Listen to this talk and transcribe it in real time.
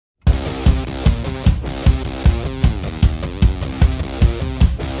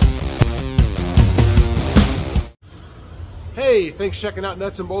Hey, thanks for checking out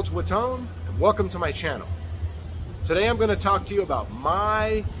Nuts and Bolts with Tone, and welcome to my channel. Today I'm going to talk to you about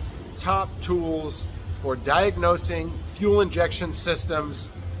my top tools for diagnosing fuel injection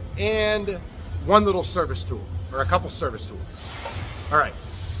systems and one little service tool, or a couple service tools. All right,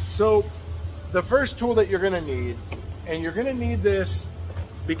 so the first tool that you're going to need, and you're going to need this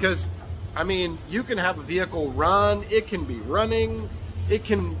because, I mean, you can have a vehicle run, it can be running,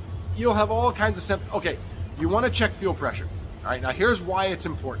 you'll have all kinds of symptoms. Okay, you want to check fuel pressure. All right, now here's why it's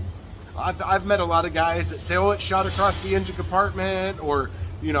important. I've met a lot of guys that say, oh, it shot across the engine compartment, or,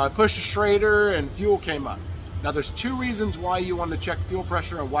 you know, I pushed a Schrader and fuel came up. Now there's two reasons why you want to check fuel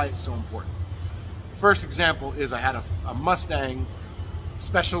pressure and why it's so important. First example is I had a Mustang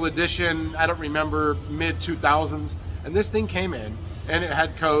special edition, I don't remember, mid 2000s, and this thing came in and it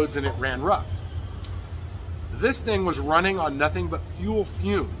had codes and it ran rough. This thing was running on nothing but fuel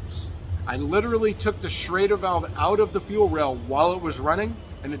fumes. I literally took the Schrader valve out of the fuel rail while it was running,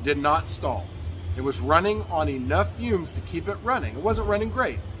 and it did not stall. It was running on enough fumes to keep it running. It wasn't running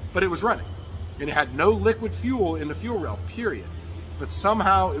great, but it was running. And it had no liquid fuel in the fuel rail, period. But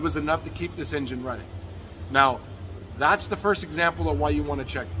somehow it was enough to keep this engine running. Now, that's the first example of why you want to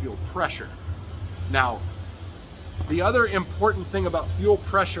check fuel pressure. Now, the other important thing about fuel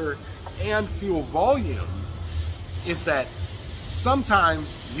pressure and fuel volume is that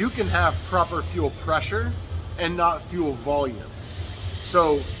sometimes you can have proper fuel pressure and not fuel volume.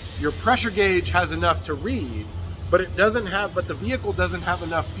 So your pressure gauge has enough to read, but the vehicle doesn't have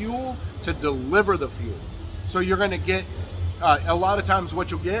enough fuel to deliver the fuel. So you're going to get, a lot of times what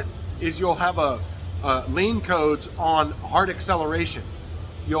you'll get is you'll have lean codes on hard acceleration.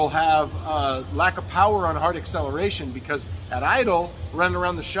 You'll have lack of power on hard acceleration because at idle, running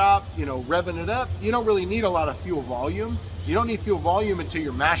around the shop, you know, revving it up, you don't really need a lot of fuel volume. You don't need fuel volume until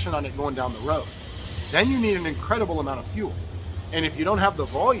you're mashing on it going down the road. Then you need an incredible amount of fuel. And if you don't have the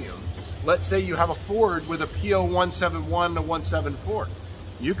volume, let's say you have a Ford with a PO 171 to 174,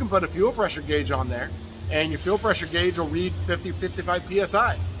 you can put a fuel pressure gauge on there and your fuel pressure gauge will read 50, 55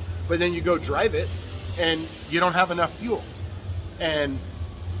 PSI. But then you go drive it and you don't have enough fuel. And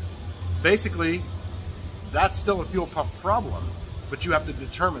basically, that's still a fuel pump problem, but you have to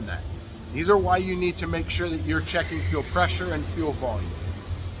determine that. These are why you need to make sure that you're checking fuel pressure and fuel volume.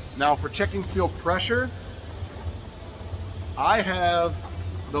 Now, for checking fuel pressure, I have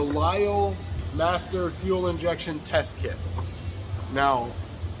the LISLE Master Fuel Injection Test Kit. Now,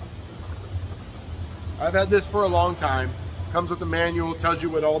 I've had this for a long time. Comes with a manual, tells you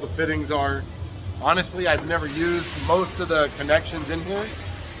what all the fittings are. Honestly, I've never used most of the connections in here,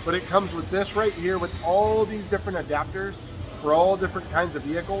 but it comes with this right here with all these different adapters for all different kinds of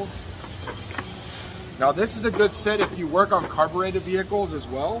vehicles. Now this is a good set if you work on carbureted vehicles as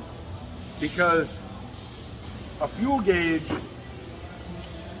well, because a fuel gauge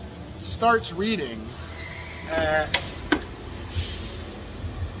starts reading at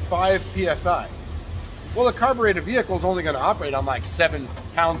 5 PSI. Well, a carbureted vehicle is only going to operate on like 7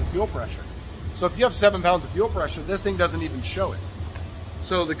 pounds of fuel pressure. So if you have 7 pounds of fuel pressure, this thing doesn't even show it.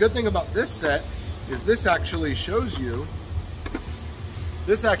 So the good thing about this set is this actually shows you,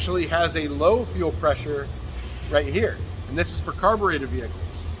 this actually has a low fuel pressure right here. And this is for carbureted vehicles.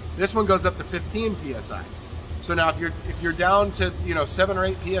 This one goes up to 15 PSI. So now if you're down to, you know, 7 or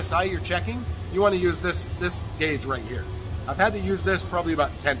 8 PSI you're checking, you want to use this gauge right here. I've had to use this probably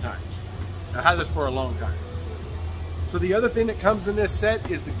about 10 times. I've had this for a long time. So the other thing that comes in this set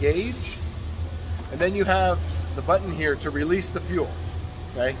is the gauge. And then you have the button here to release the fuel.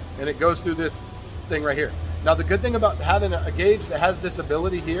 Okay, and it goes through this thing right here. Now the good thing about having a gauge that has this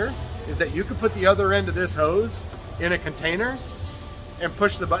ability here is that you can put the other end of this hose in a container and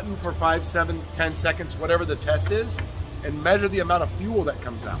push the button for 5, 7, 10 seconds, whatever the test is, and measure the amount of fuel that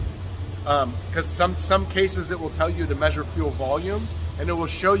comes out. Because some cases it will tell you to measure fuel volume, and it will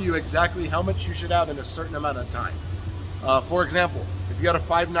show you exactly how much you should have in a certain amount of time. For example, if you got a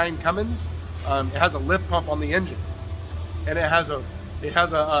 5.9 Cummins, it has a lift pump on the engine, and it has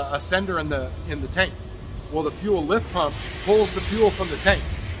a sender in the tank. Well, the fuel lift pump pulls the fuel from the tank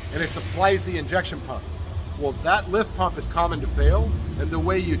and it supplies the injection pump. Well, that lift pump is common to fail, and the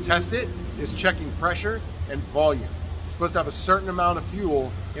way you test it is checking pressure and volume. You're supposed to have a certain amount of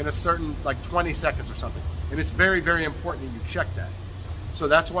fuel in a certain, like 20 seconds or something. And it's very, very important that you check that. So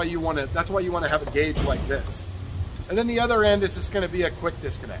that's why you want to have a gauge like this. And then the other end is just going to be a quick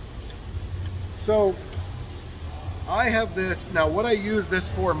disconnect. So I have this, now what I use this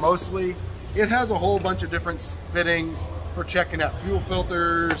for mostly, it has a whole bunch of different fittings for checking out fuel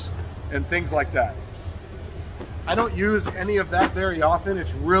filters and things like that. I don't use any of that very often.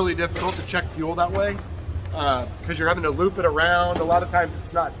 It's really difficult to check fuel that way. because you're having to loop it around. A lot of times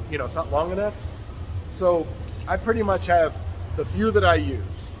it's not, you know, it's not long enough. So I pretty much have the few that I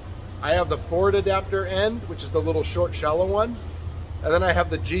use. I have the forward adapter end, which is the little short, shallow one. And then I have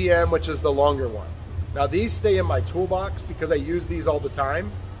the GM, which is the longer one. Now these stay in my toolbox because I use these all the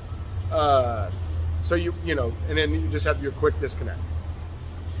time. So you know, and then you just have your quick disconnect.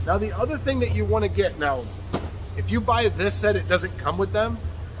 Now the other thing that you want to get, now if you buy this set, it doesn't come with them.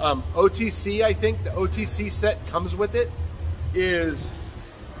 OTC, I think the OTC set comes with it, is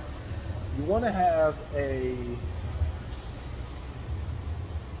you want to have a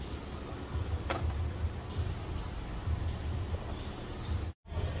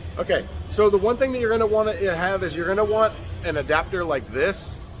okay, so the one thing that you're going to want to have is you're going to want an adapter like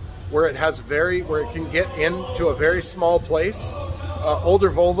this, where it has where it can get into a very small place.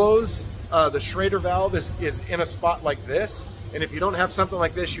 Older Volvos, the Schrader valve is in a spot like this, and if you don't have something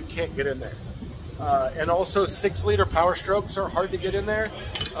like this, you can't get in there. And also 6-liter Power Strokes are hard to get in there,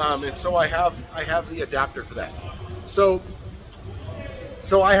 and so I have the adapter for that. So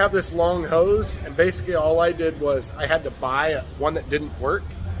I have this long hose, and basically all I did was I had to buy one that didn't work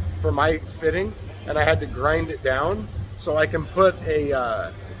for my fitting, and I had to grind it down so I can put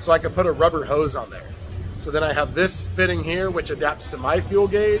a rubber hose on there. So then I have this fitting here, which adapts to my fuel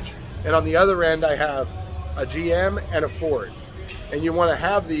gauge, and on the other end I have a GM and a Ford. And you want to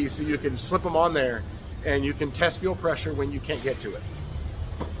have these so you can slip them on there and you can test fuel pressure when you can't get to it.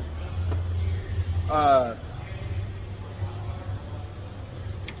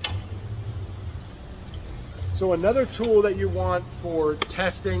 So another tool that you want for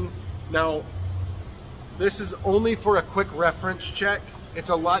testing, now this is only for a quick reference check. It's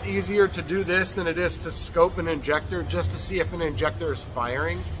a lot easier to do this than it is to scope an injector just to see if an injector is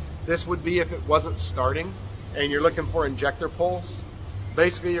firing. This would be if it wasn't starting and you're looking for injector pulse.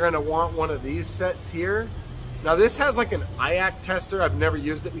 Basically, you're going to want one of these sets here. Now this has like an IAC tester. I've never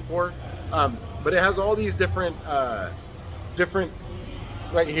used it before, but it has all these different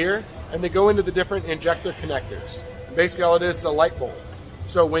right here, and they go into the different injector connectors. Basically all it is a light bulb.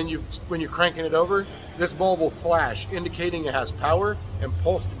 So when you're cranking it over, this bulb will flash, indicating it has power and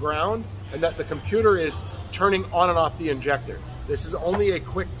pulsed ground, and that the computer is turning on and off the injector. This is only a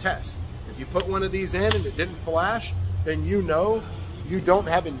quick test. If you put one of these in and it didn't flash, then you know you don't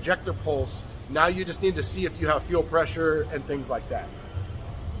have injector pulse. Now you just need to see if you have fuel pressure and things like that.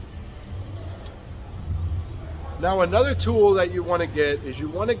 Now another tool that you want to get is you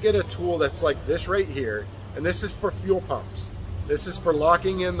want to get a tool that's like this right here, and this is for fuel pumps. This is for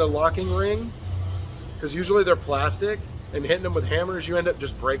locking in the locking ring, because usually they're plastic, and hitting them with hammers you end up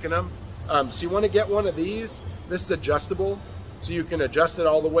just breaking them. So you want to get one of these. This is adjustable, so you can adjust it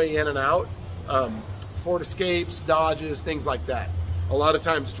all the way in and out. Ford Escapes, Dodges, things like that. A lot of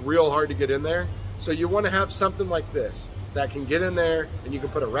times it's real hard to get in there. So you want to have something like this that can get in there, and you can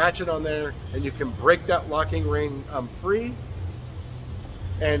put a ratchet on there, and you can break that locking ring free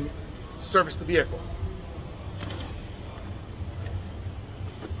and service the vehicle.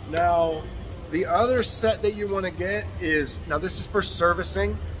 Now, the other set that you want to get is, now this is for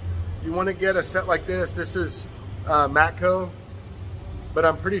servicing. You want to get a set like this. This is Matco, but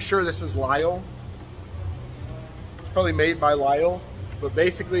I'm pretty sure this is LISLE. It's probably made by LISLE, but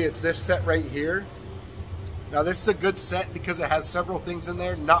basically it's this set right here. Now this is a good set because it has several things in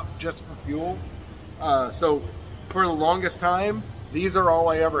there, not just for fuel. So for the longest time, these are all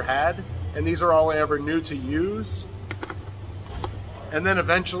I ever had, and these are all I ever knew to use. And then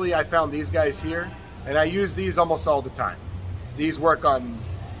eventually I found these guys here, and I use these almost all the time. These work on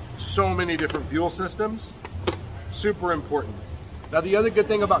so many different fuel systems, super important. Now the other good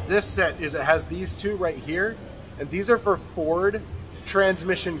thing about this set is it has these two right here, and these are for Ford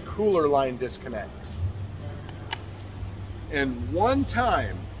transmission cooler line disconnects. And one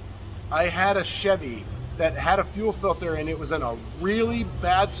time I had a Chevy that had a fuel filter, and it was in a really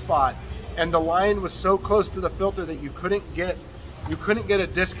bad spot, and the line was so close to the filter that you couldn't get a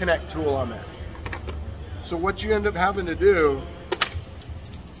disconnect tool on there. So what you end up having to do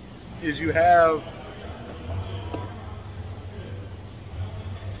is you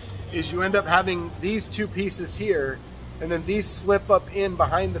end up having these two pieces here, and then these slip up in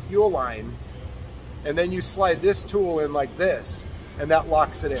behind the fuel line, and then you slide this tool in like this, and that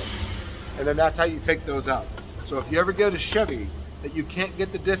locks it in. And then that's how you take those out. So if you ever get a Chevy that you can't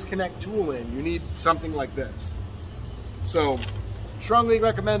get the disconnect tool in, you need something like this. So strongly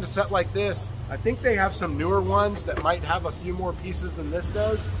recommend a set like this. I think they have some newer ones that might have a few more pieces than this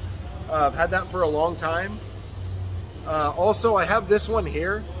does. I've had that for a long time. Also, I have this one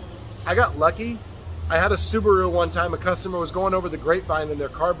here. I got lucky. I had a Subaru one time. A customer was going over the grapevine and their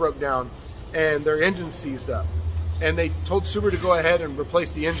car broke down, and their engine seized up. And they told Subaru to go ahead and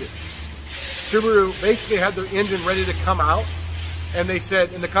replace the engine. Subaru basically had their engine ready to come out, and they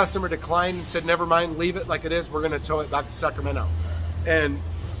said, and the customer declined and said, never mind, leave it like it is, we're gonna tow it back to Sacramento. And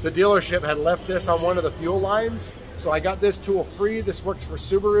the dealership had left this on one of the fuel lines, so I got this tool free. This works for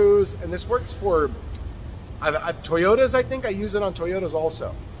Subarus, and this works for Toyotas, I think. I use it on Toyotas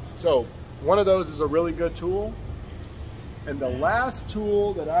also. So one of those is a really good tool. And the last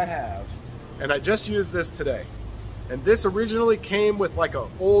tool that I have, and I just used this today, and this originally came with like an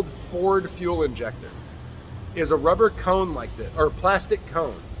old Ford fuel injector, is a rubber cone like this, or a plastic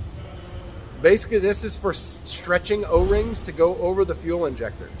cone. Basically, this is for stretching O-rings to go over the fuel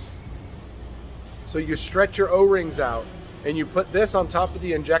injectors. So you stretch your O-rings out, and you put this on top of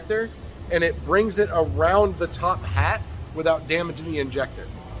the injector, and it brings it around the top hat without damaging the injector.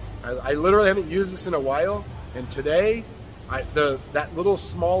 I literally haven't used this in a while, and today, that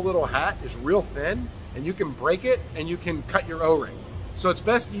small little hat is real thin, and you can break it, and you can cut your O-ring. So it's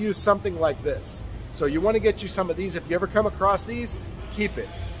best to use something like this. So you want to get you some of these. If you ever come across these, keep it,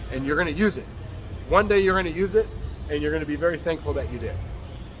 and you're going to use it. One day you're going to use it, and you're going to be very thankful that you did.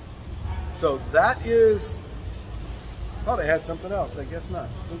 So that is, I thought I had something else. I guess not.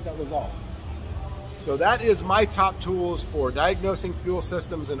 I think that was all. So that is my top tools for diagnosing fuel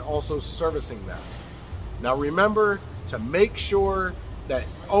systems and also servicing them. Now remember to make sure that,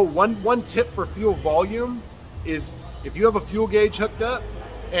 one tip for fuel volume is if you have a fuel gauge hooked up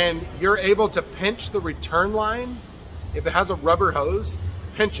and you're able to pinch the return line, if it has a rubber hose,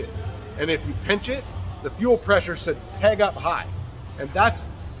 pinch it. And if you pinch it, the fuel pressure should peg up high. And that's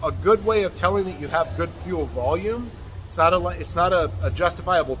a good way of telling that you have good fuel volume. It's not a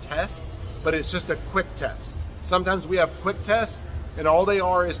justifiable test, but it's just a quick test. Sometimes we have quick tests, and all they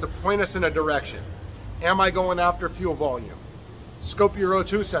are is to point us in a direction. Am I going after fuel volume? Scope your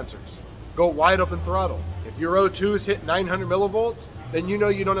O2 sensors. Go wide open throttle. If your O2 is hit 900 millivolts, then you know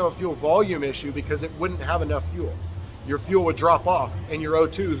you don't have a fuel volume issue because it wouldn't have enough fuel. Your fuel would drop off and your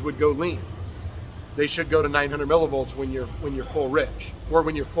O2s would go lean. They should go to 900 millivolts when you're full rich, or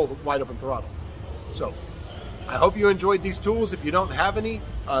when you're full wide open throttle. So I hope you enjoyed these tools. If you don't have any,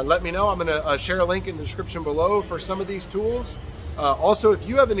 let me know. I'm gonna share a link in the description below for some of these tools. Also, if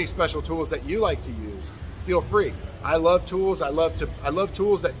you have any special tools that you like to use, feel free. I love tools. I love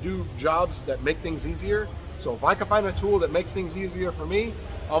tools that do jobs that make things easier. So if I can find a tool that makes things easier for me,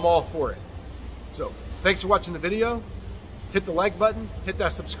 I'm all for it. So thanks for watching the video. Hit the like button, hit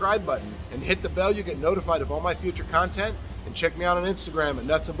that subscribe button, and hit the bell. You get notified of all my future content. And check me out on Instagram at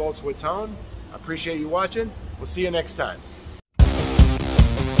Nuts and Bolts with Tone. I appreciate you watching. We'll see you next time.